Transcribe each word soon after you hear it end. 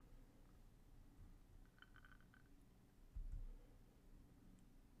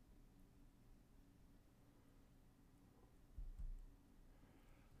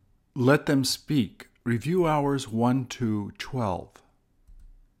Let them speak. Review hours 1 to 12.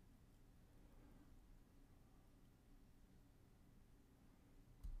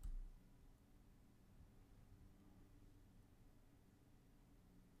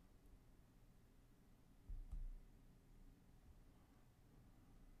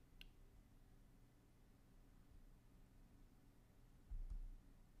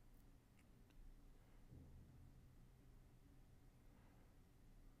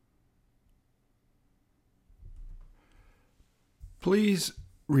 Please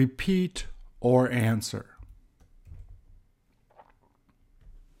repeat or answer.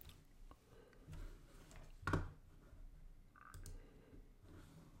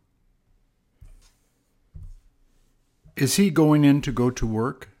 Is he going in to go to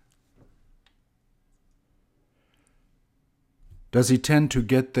work? Does he tend to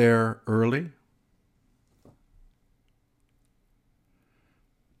get there early?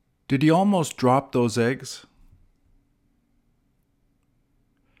 Did he almost drop those eggs?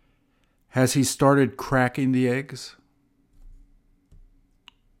 Has he started cracking the eggs?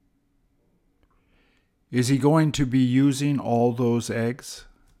 Is he going to be using all those eggs?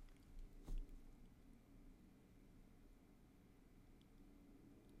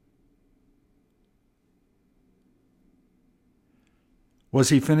 Was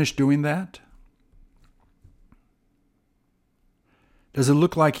he finished doing that? Does it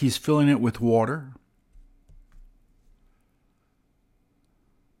look like he's filling it with water?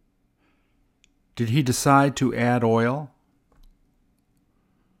 Did he decide to add oil?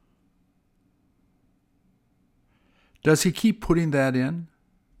 Does he keep putting that in?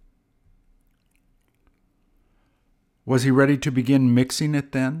 Was he ready to begin mixing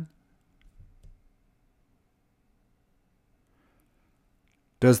it then?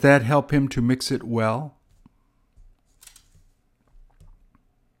 Does that help him to mix it well?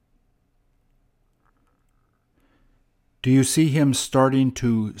 Do you see him starting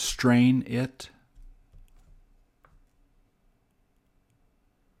to strain it?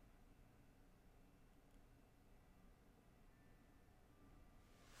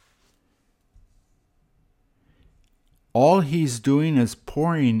 All he's doing is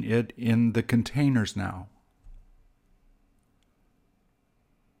pouring it in the containers now.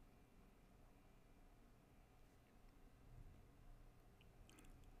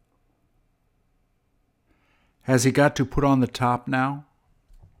 Has he got to put on the top now?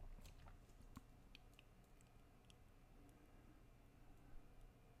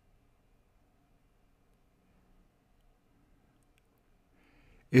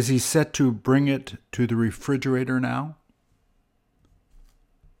 Is he set to bring it to the refrigerator now?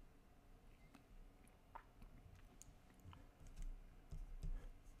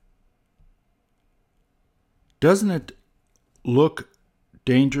 Doesn't it look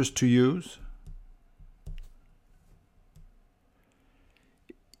dangerous to use?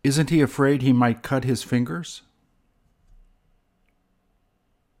 Isn't he afraid he might cut his fingers?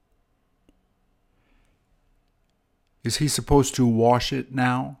 Is he supposed to wash it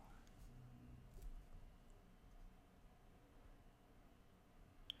now?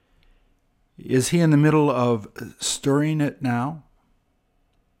 Is he in the middle of stirring it now?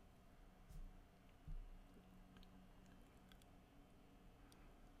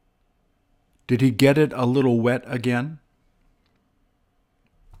 Did he get it a little wet again?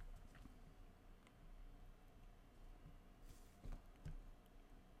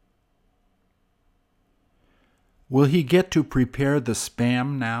 Will he get to prepare the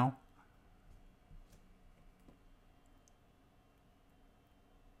Spam now?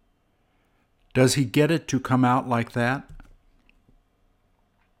 Does he get it to come out like that?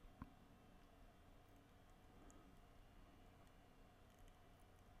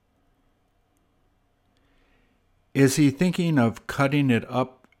 Is he thinking of cutting it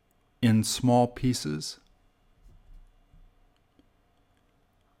up in small pieces?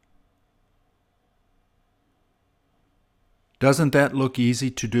 Doesn't that look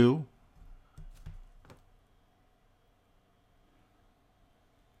easy to do?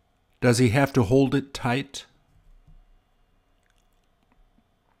 Does he have to hold it tight?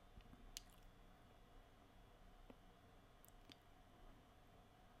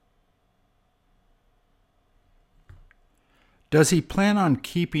 Does he plan on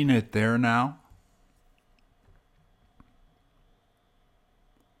keeping it there now?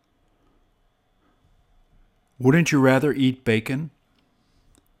 Wouldn't you rather eat bacon?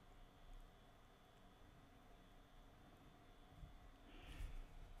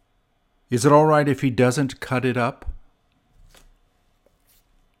 Is it all right if he doesn't cut it up?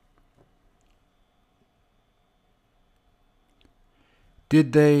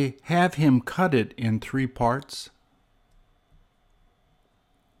 Did they have him cut it in 3 parts?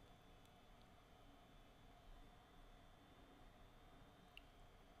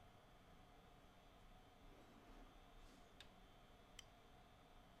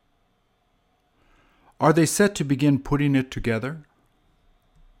 Are they set to begin putting it together?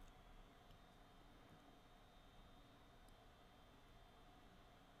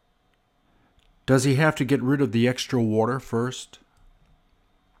 Does he have to get rid of the extra water first?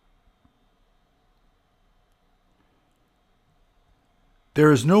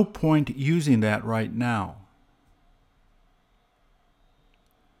 There is no point using that right now.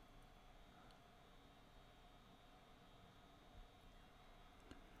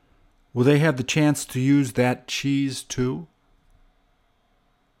 Will they have the chance to use that cheese too?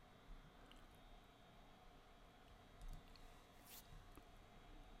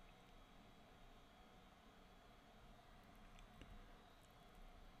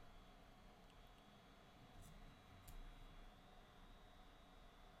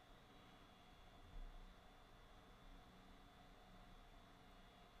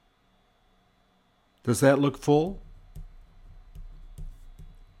 Does that look full?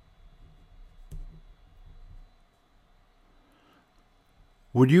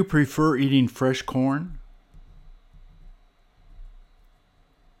 Would you prefer eating fresh corn?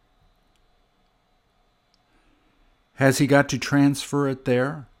 Has he got to transfer it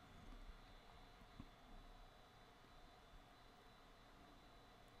there?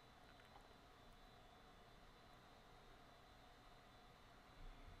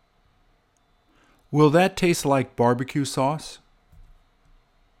 Will that taste like barbecue sauce?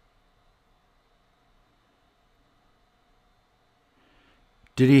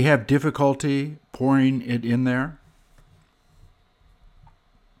 Did he have difficulty pouring it in there?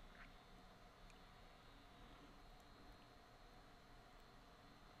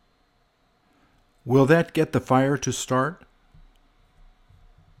 Will that get the fire to start?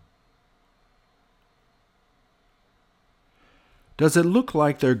 Does it look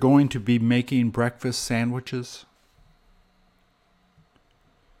like they're going to be making breakfast sandwiches?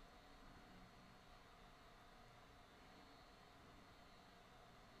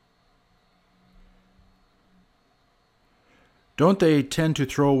 Don't they tend to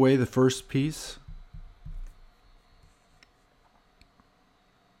throw away the first piece?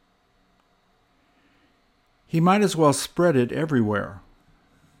 He might as well spread it everywhere.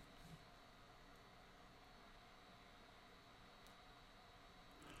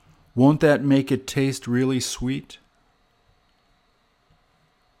 Won't that make it taste really sweet?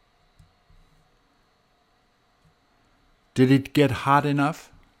 Did it get hot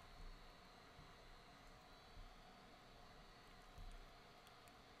enough?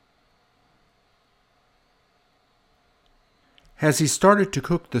 Has he started to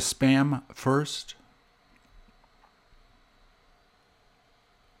cook the Spam first?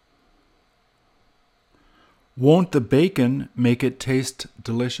 Won't the bacon make it taste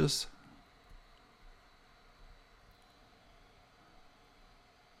delicious?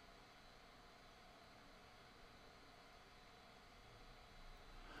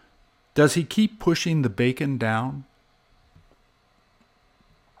 Does he keep pushing the bacon down?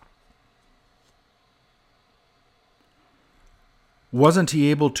 Wasn't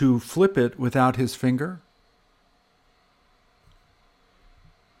he able to flip it without his finger?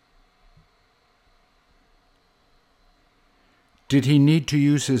 Did he need to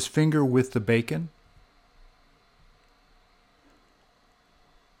use his finger with the bacon?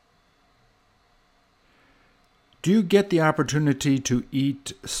 Do you get the opportunity to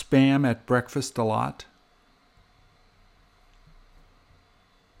eat Spam at breakfast a lot?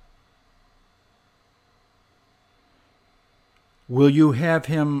 Will you have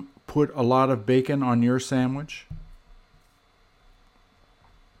him put a lot of bacon on your sandwich?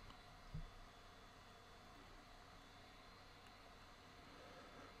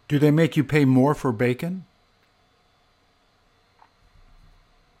 Do they make you pay more for bacon?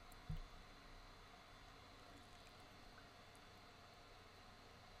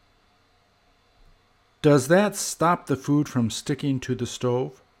 Does that stop the food from sticking to the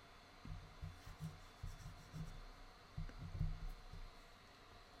stove?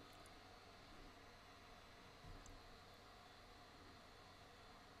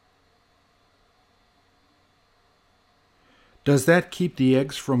 Does that keep the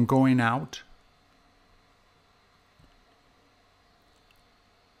eggs from going out?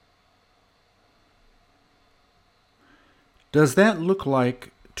 Does that look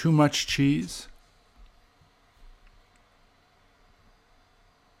like too much cheese?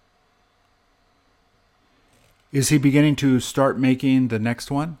 Is he beginning to start making the next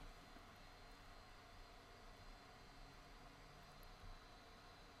one?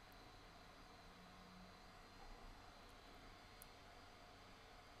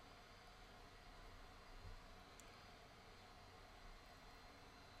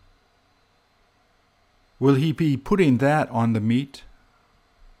 Will he be putting that on the meat?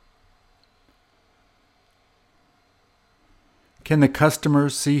 Can the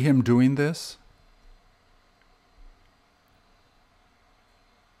customers see him doing this?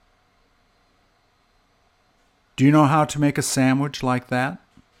 Do you know how to make a sandwich like that?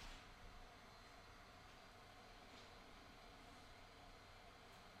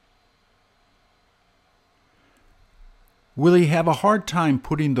 Will he have a hard time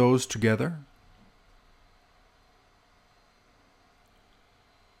putting those together?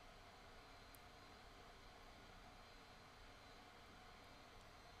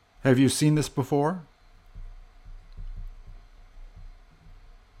 Have you seen this before?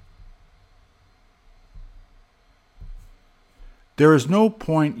 There is no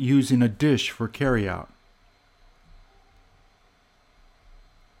point using a dish for carryout.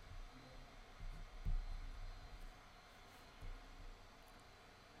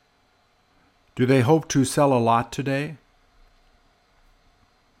 Do they hope to sell a lot today?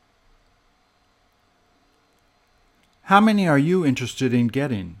 How many are you interested in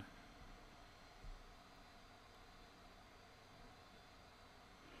getting?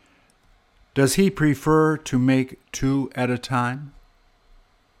 Does he prefer to make 2 at a time?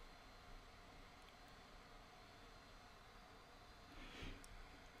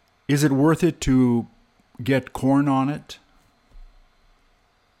 Is it worth it to get corn on it?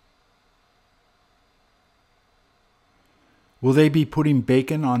 Will they be putting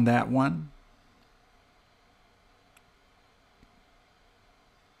bacon on that one?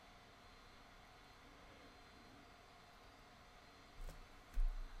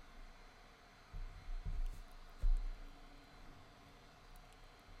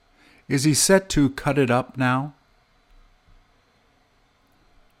 Is he set to cut it up now?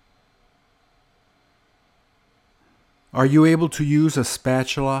 Are you able to use a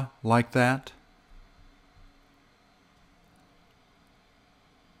spatula like that?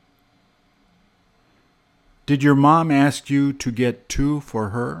 Did your mom ask you to get 2 for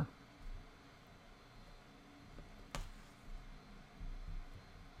her?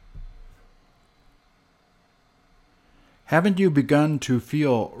 Haven't you begun to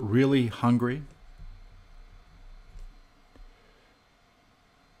feel really hungry?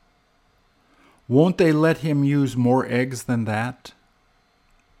 Won't they let him use more eggs than that?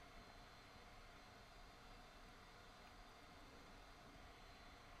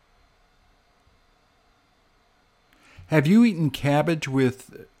 Have you eaten cabbage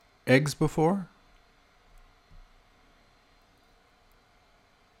with eggs before?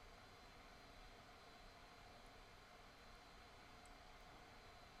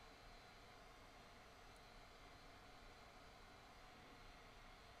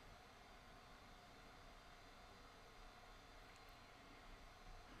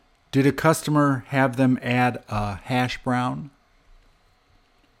 Did a customer have them add a hash brown?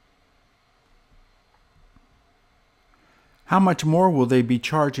 How much more will they be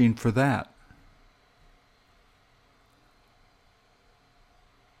charging for that?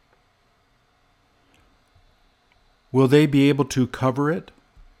 Will they be able to cover it?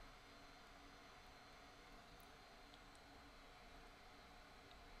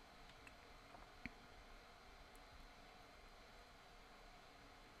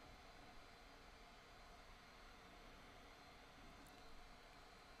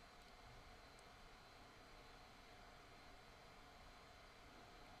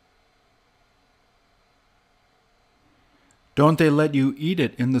 Don't they let you eat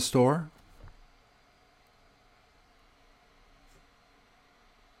it in the store?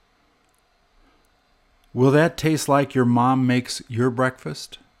 Will that taste like your mom makes your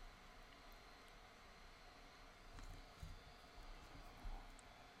breakfast?